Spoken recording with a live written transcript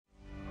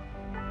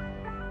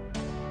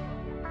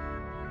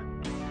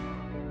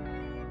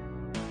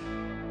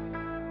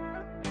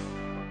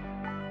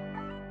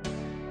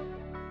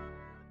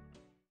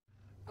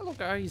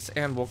guys,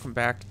 and welcome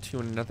back to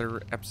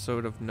another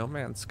episode of No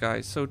Man's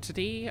Sky. So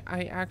today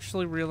I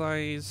actually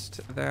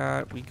realized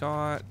that we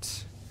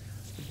got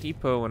the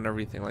depot and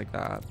everything like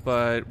that,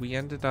 but we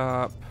ended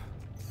up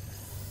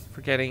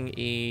forgetting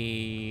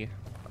a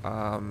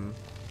one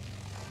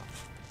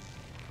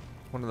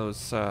of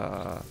those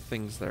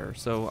things there.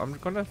 So I'm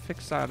gonna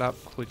fix that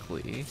up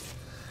quickly.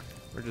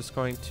 We're just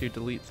going to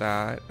delete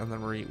that, and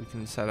then we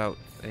can set out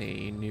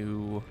a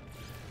new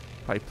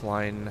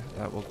pipeline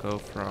that will go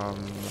from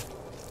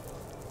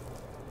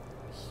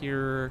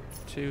here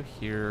to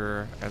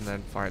here, and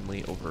then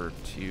finally over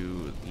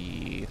to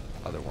the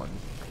other one.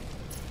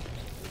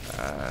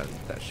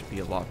 That should be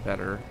a lot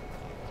better.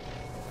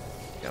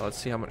 Yeah, let's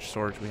see how much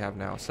storage we have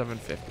now.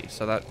 750.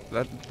 So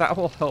that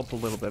will help a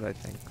little bit, I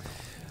think.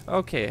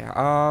 Okay.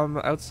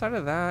 Outside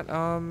of that,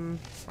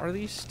 are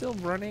these still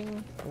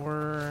running,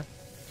 or?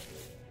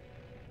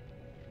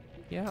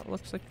 Yeah, it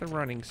looks like they're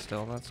running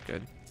still. That's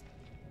good.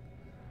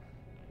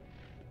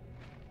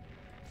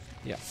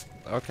 Yeah.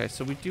 Okay,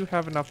 so we do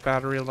have enough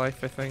battery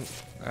life, I think,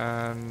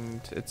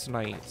 and it's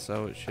night,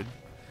 so it should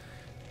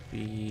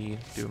be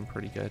doing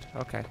pretty good.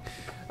 Okay.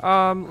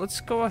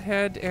 Let's go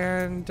ahead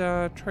and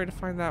try to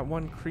find that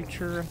one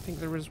creature. I think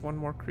there was one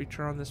more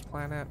creature on this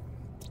planet.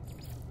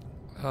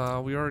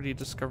 We already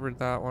discovered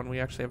that one. We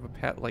actually have a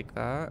pet like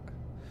that.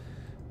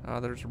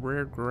 There's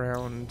rare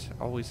ground,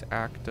 always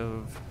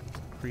active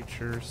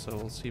creature, so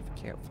we'll see if we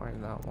can't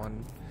find that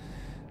one.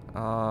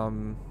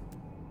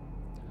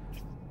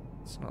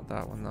 It's not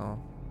that one though.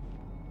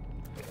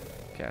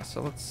 Okay,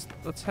 so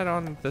let's head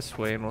on this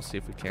way and we'll see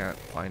if we can't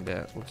find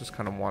it. We'll just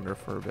kind of wander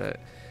for a bit.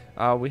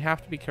 We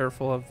have to be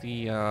careful of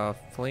the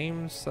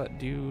flames that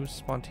do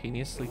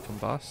spontaneously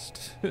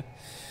combust.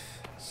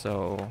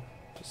 So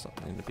just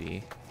something to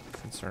be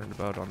concerned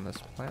about on this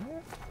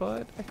planet,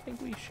 but I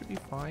think we should be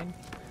fine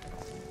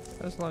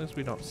as long as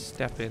we don't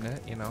step in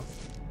it, you know.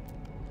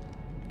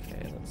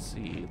 Okay, let's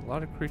see. A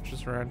lot of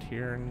creatures around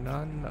here,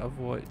 none of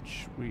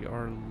which we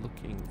are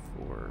looking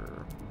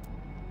for.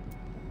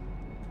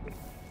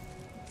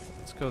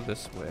 Let's go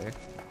this way.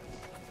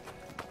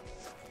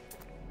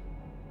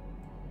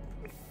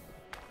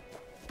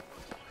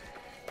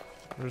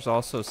 There's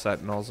also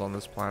sentinels on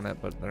this planet,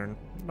 but they're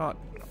not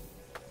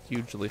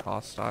hugely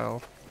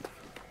hostile.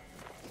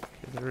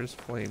 Okay, there is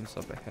flames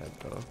up ahead,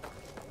 though.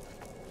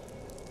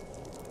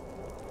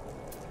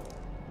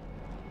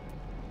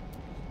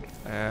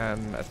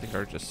 And I think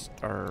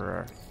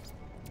our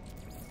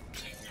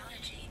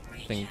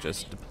thing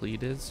just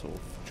depleted, so we'll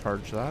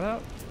charge that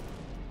up.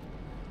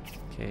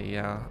 Okay,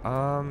 yeah.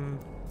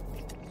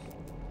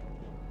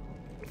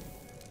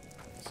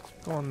 Let's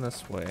keep going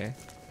this way.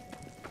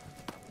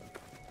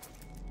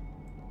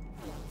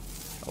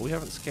 Oh, we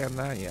haven't scanned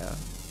that yet.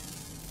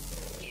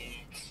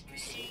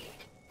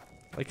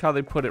 Like how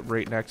they put it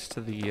right next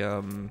to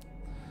the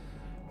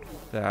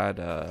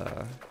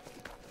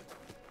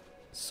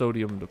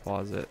sodium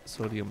deposit,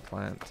 sodium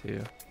plant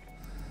too.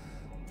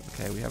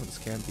 Okay, we haven't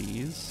scanned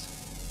these.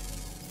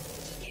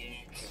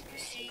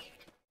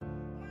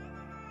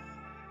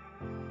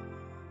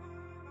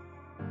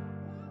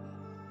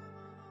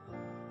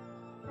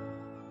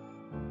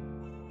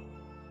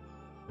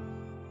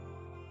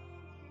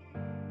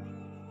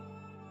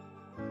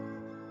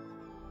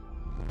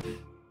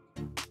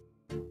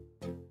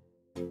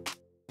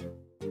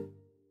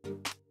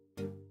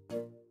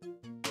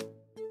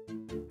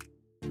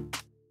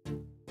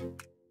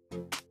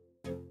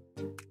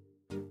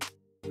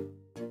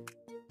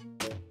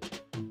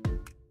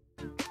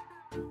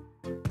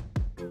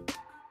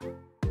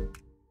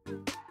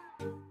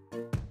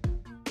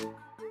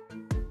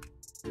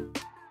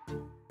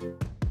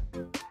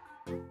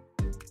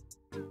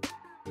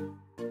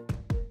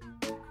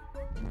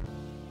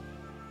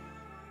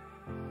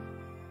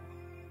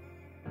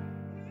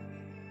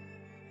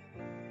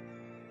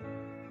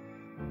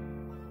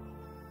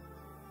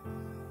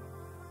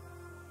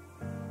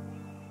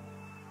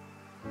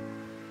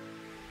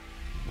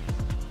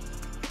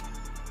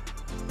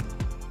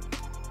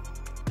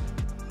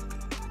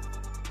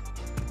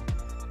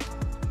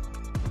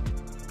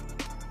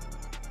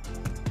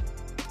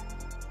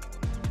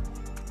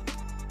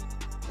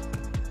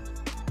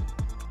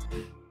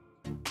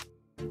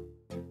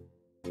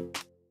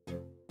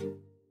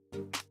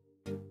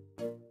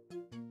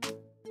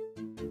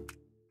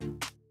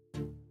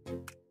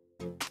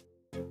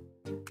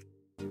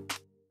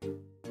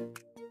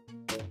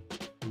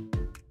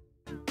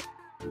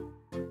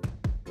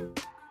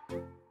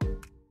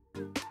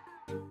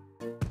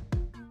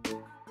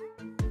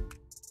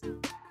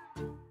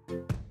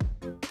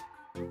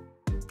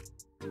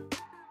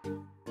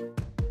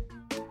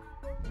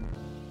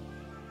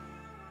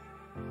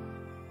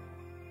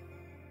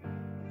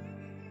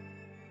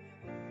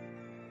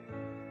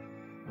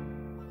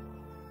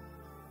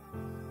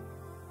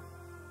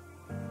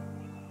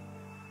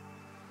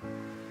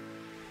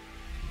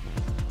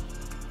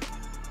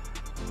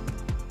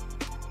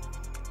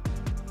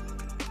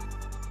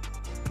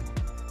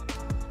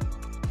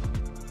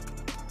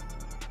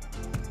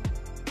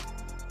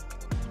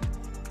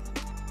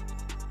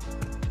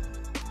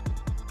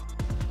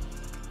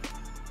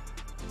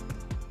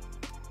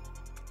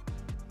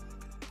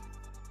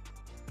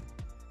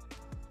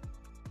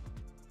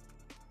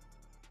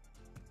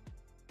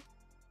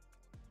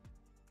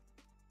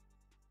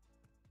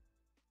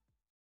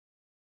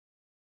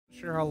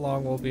 Sure how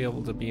long we'll be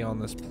able to be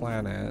on this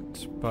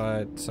planet,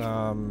 but it's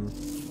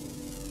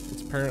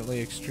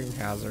apparently extreme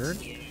hazard.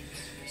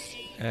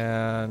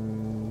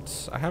 And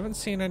I haven't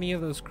seen any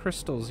of those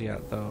crystals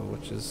yet, though,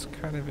 which is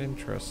kind of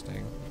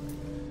interesting.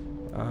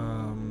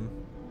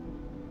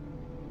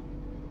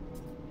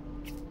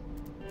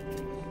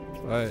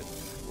 But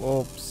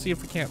we'll see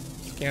if we can't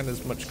scan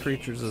as much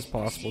creatures as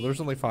possible. There's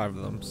only 5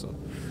 of them, so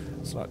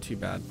it's not too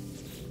bad.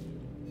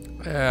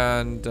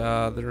 And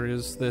there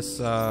is this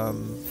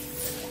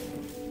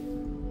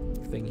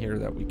thing here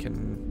that we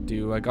can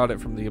do. I got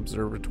it from the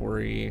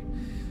observatory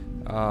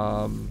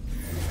on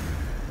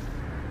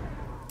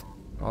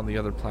the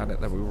other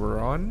planet that we were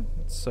on,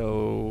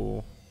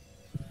 so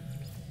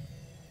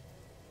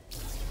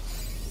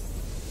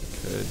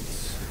could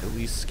at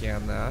least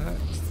scan that.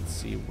 Let's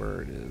see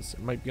where it is.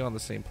 It might be on the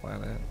same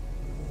planet.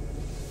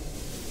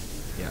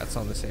 Yeah, it's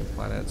on the same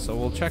planet, so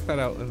we'll check that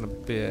out in a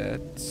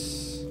bit.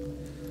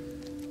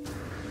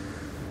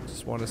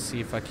 Just want to see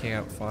if I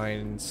can't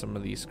find some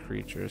of these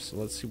creatures, so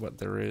let's see what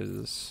there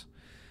is.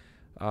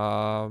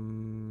 All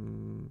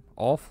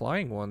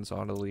flying ones,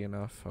 oddly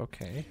enough.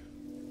 Okay.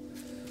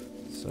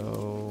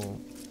 So,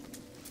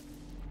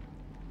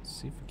 let's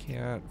see if we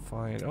can't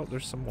find... Oh,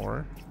 there's some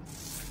more.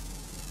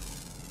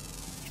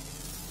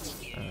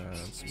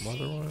 Some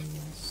other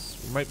ones.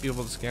 We might be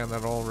able to scan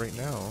that all right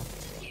now.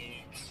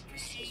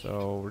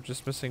 So, we're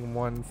just missing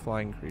one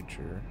flying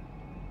creature.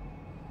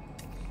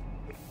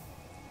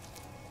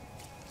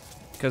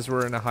 Because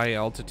we're in a high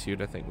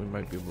altitude, I think we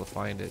might be able to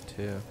find it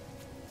too.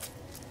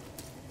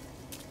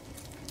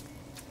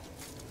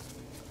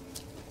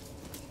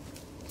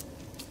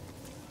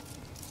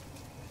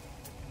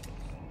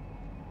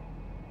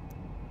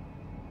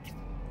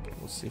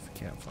 We'll see if we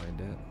can't find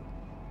it.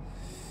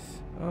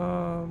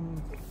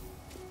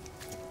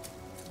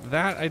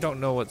 That, I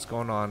don't know what's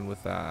going on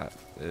with that.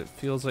 It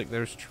feels like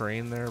there's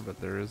terrain there, but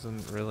there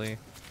isn't really.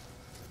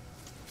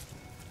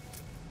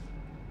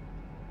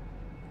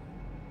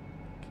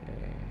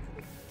 Okay.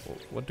 Well,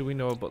 what do we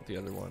know about the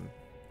other one?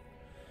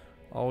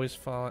 Always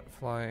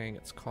flying,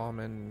 it's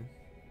common.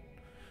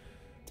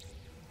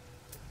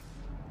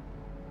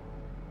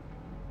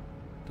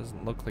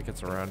 Doesn't look like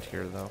it's around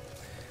here, though.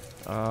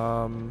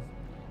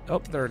 Oh,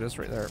 there it is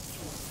right there.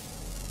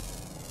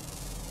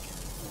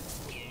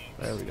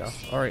 There we go.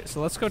 Alright, so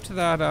let's go to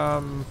that,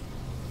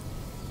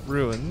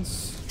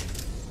 ruins.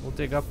 We'll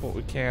dig up what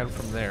we can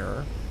from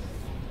there.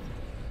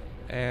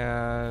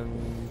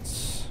 And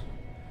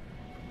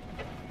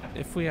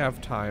if we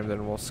have time,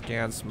 then we'll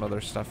scan some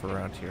other stuff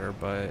around here,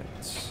 but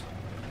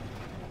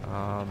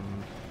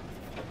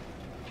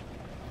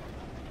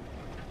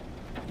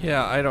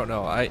yeah, I don't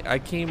know. I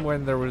came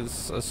when there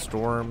was a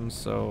storm,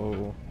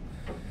 so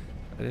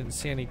I didn't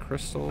see any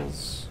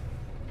crystals.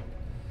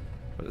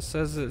 But it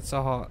says it's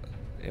a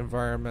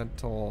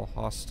environmental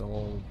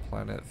hostile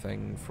planet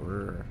thing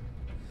for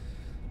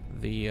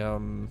the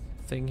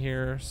thing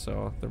here,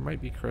 so there might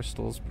be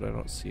crystals, but I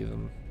don't see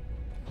them.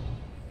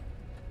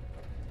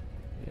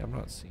 Yeah, I'm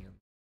not seeing them.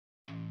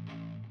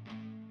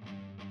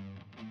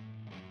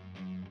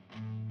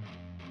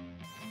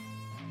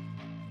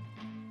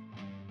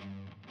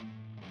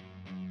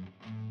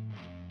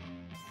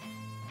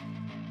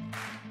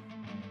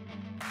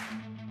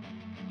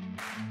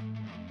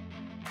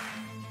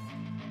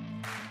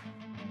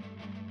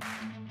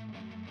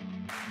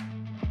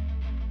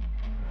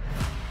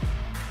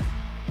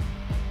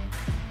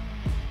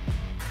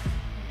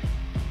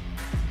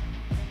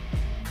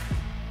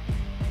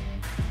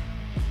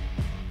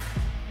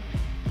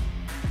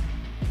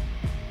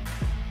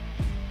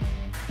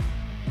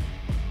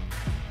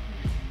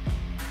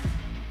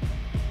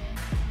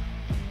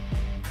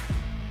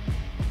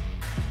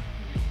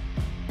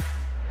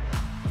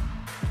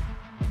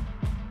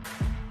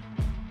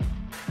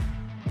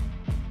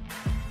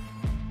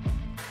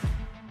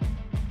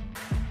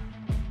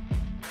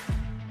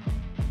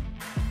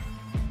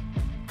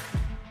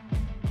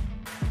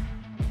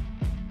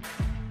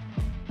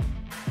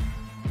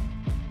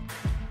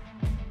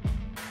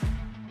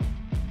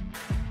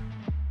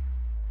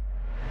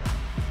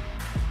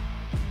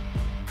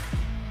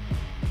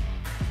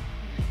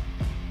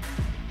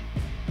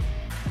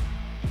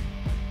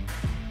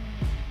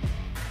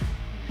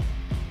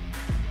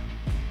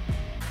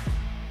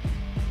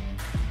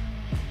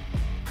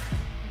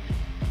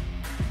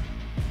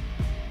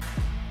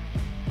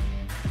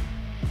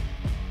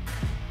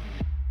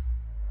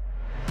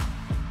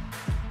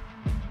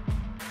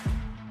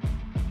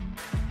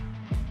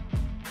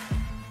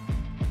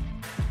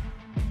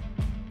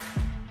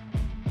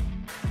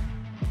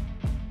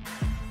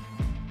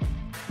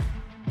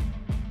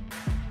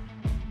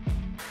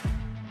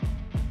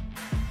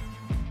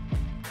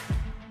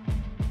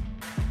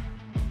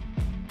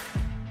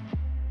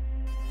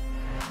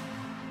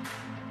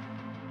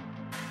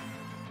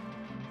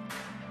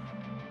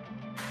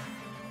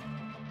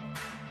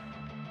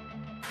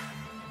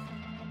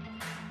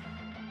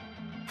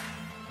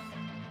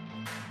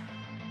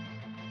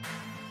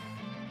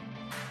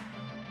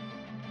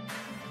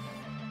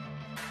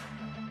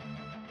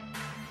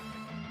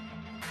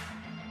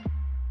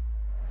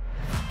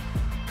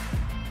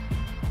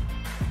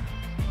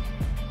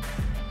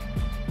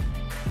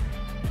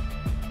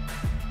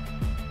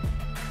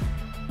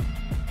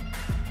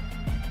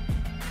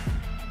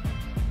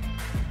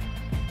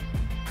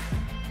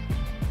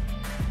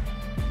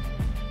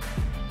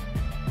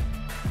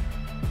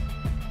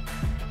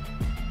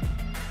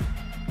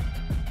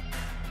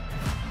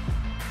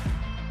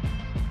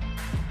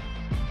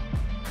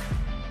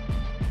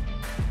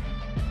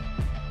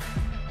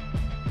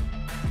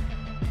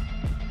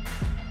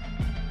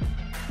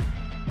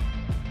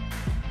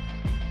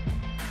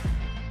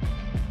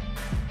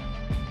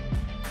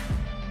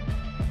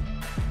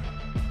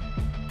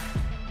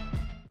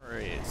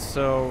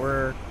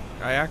 so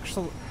I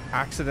actually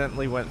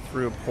accidentally went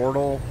through a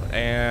portal,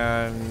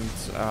 and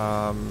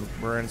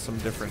we're in some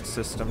different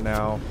system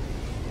now.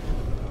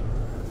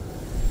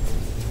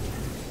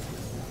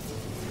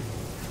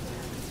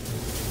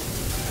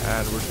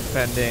 And we're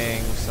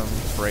defending some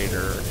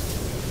freighter.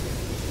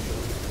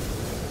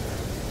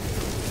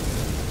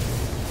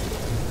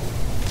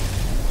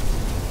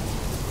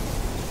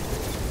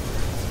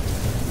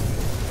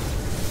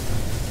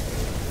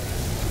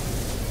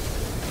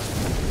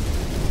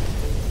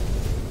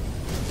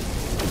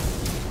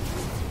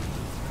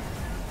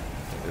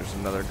 There's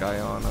another guy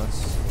on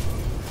us.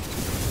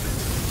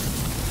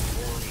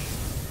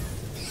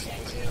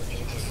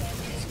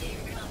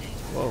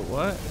 Whoa,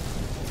 what?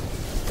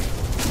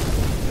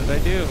 What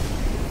did I do?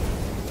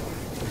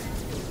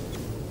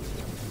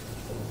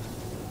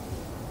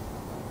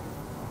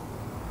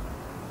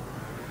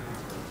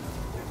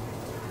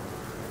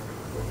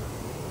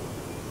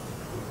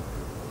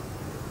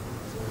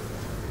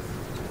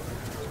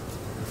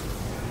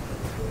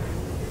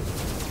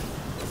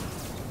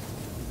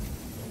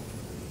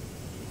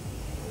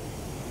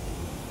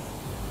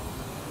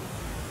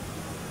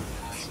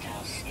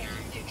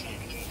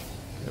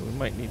 Yeah, we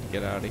might need to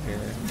get out of here.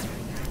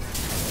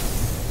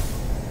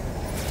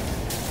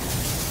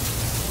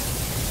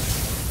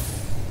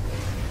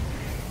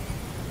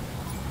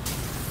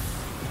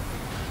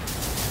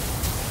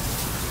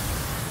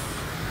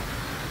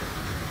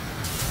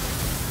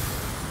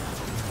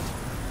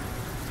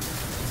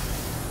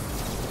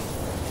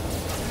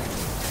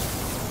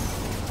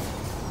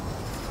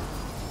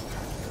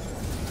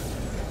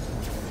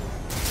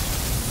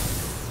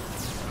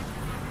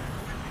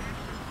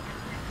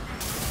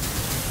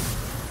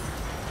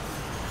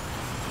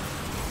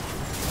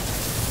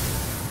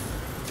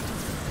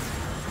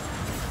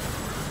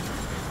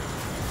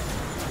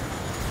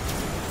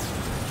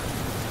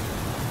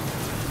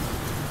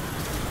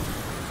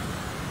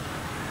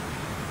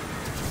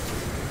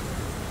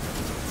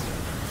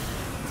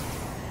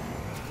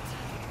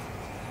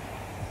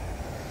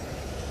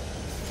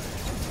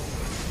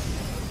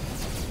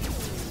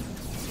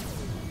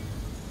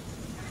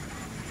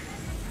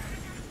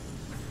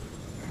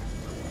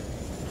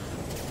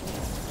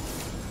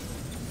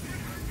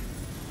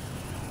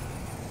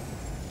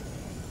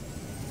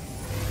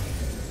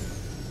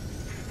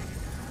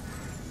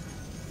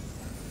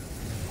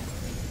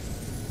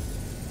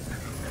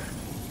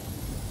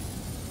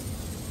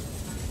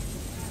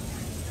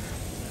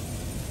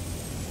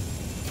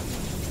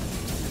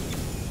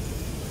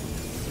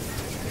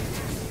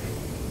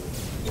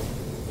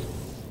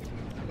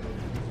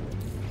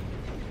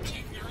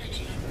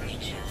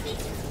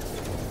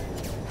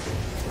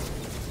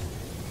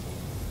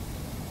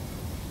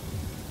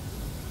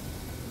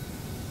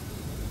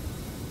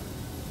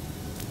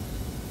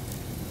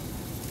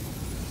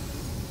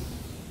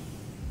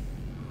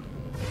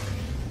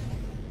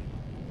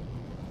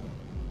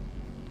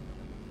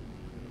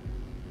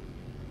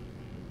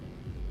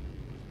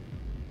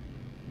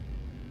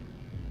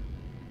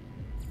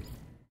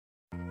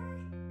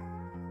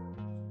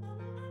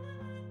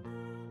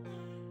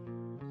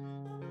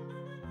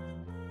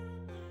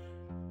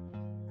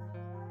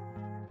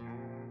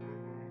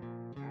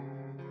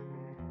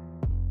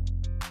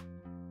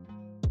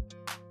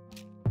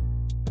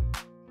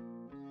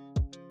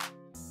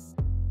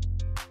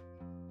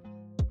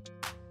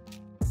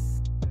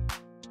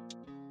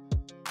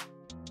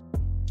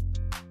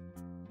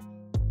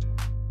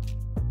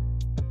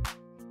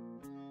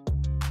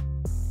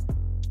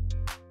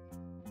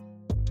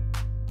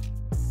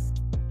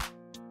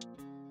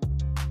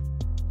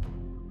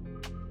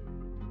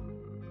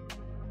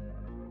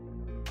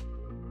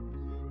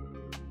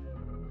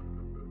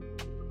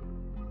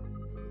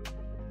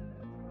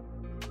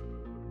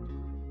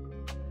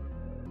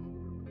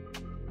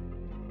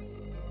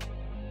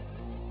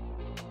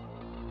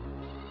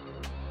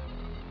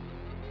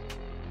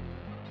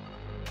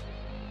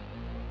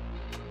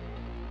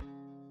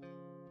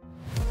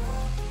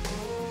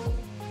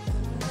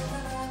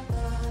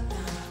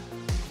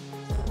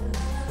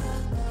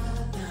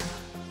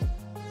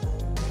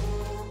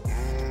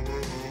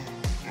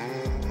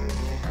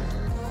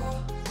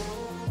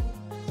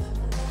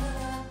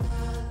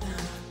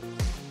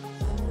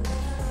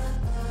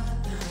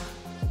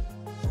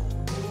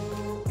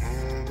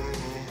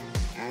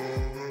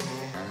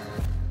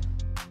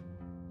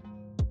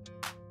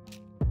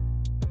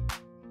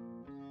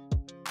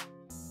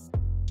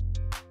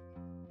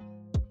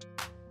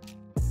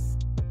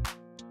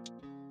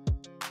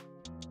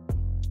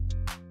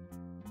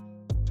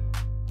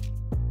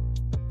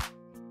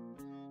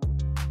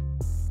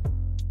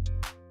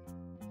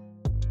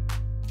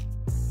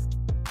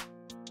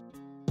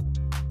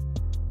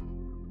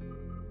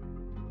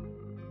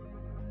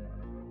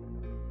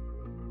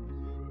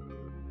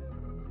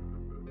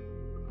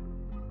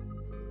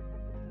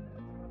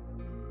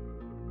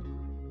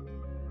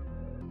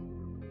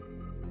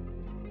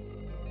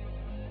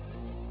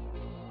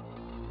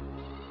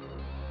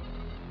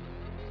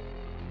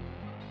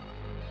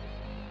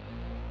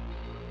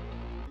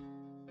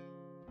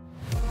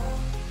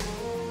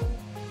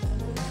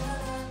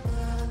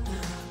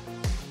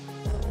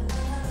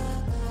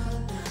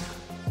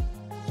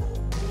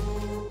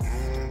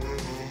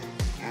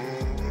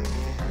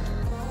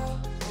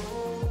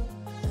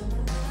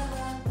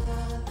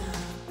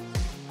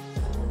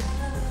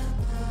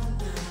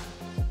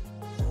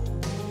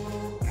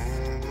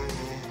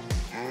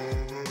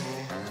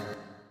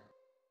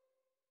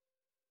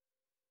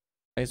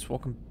 Guys,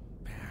 welcome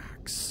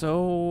back.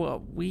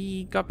 So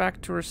we got back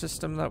to our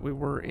system that we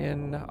were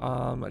in.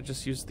 I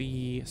just used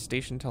the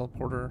station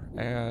teleporter,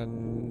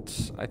 and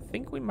I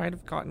think we might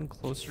have gotten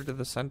closer to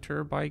the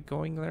center by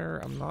going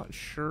there. I'm not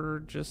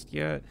sure just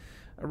yet.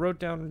 I wrote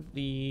down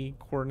the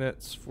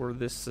coordinates for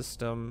this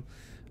system.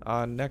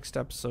 Next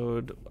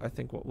episode, I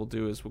think what we'll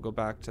do is we'll go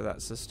back to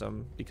that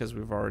system because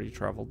we've already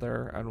traveled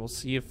there, and we'll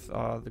see if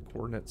the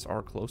coordinates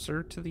are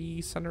closer to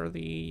the center of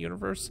the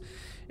universe.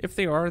 If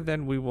they are,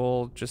 then we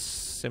will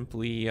just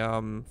simply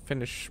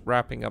finish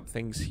wrapping up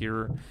things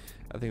here.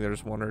 I think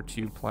there's 1 or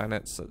 2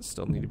 planets that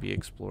still need to be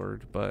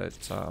explored,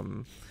 but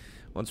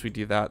once we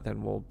do that,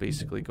 then we'll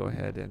basically go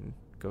ahead and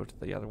go to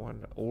the other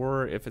one.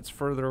 Or if it's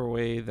further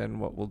away, then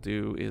what we'll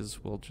do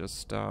is we'll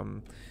just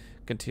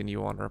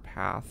continue on our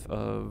path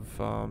of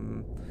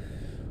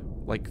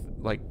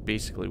like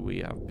basically we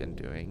have been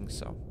doing.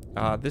 So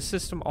this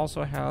system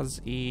also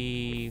has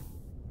a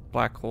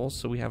black hole,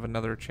 so we have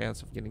another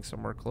chance of getting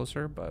somewhere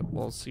closer, but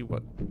we'll see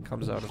what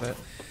comes out of it.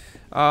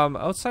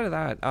 Outside of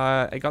that,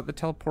 I got the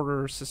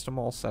teleporter system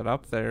all set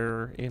up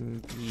there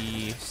in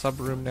the sub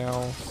room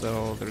now.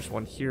 So there's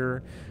one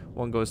here,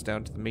 one goes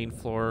down to the main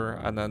floor,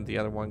 and then the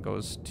other one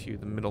goes to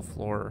the middle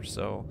floor,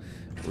 so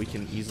we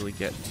can easily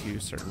get to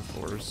certain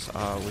floors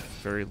with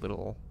very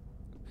little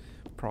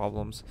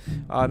problems.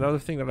 Another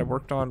thing that I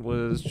worked on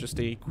was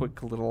just a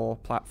quick little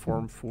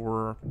platform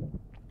for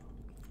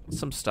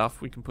some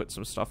stuff. We can put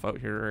some stuff out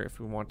here if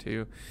we want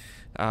to,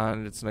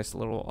 and it's a nice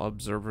little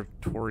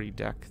observatory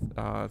deck.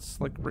 It's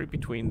like right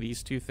between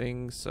these two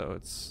things, so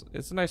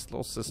it's a nice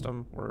little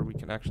system where we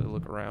can actually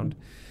look around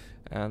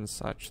and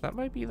such. That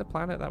might be the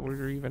planet that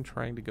we're even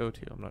trying to go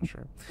to, I'm not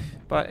sure.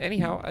 But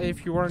anyhow,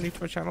 if you are new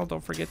to my channel,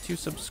 don't forget to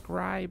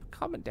subscribe,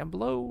 comment down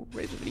below,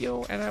 rate the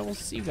video, and I will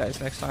see you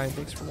guys next time.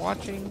 Thanks for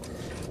watching.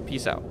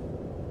 Peace out.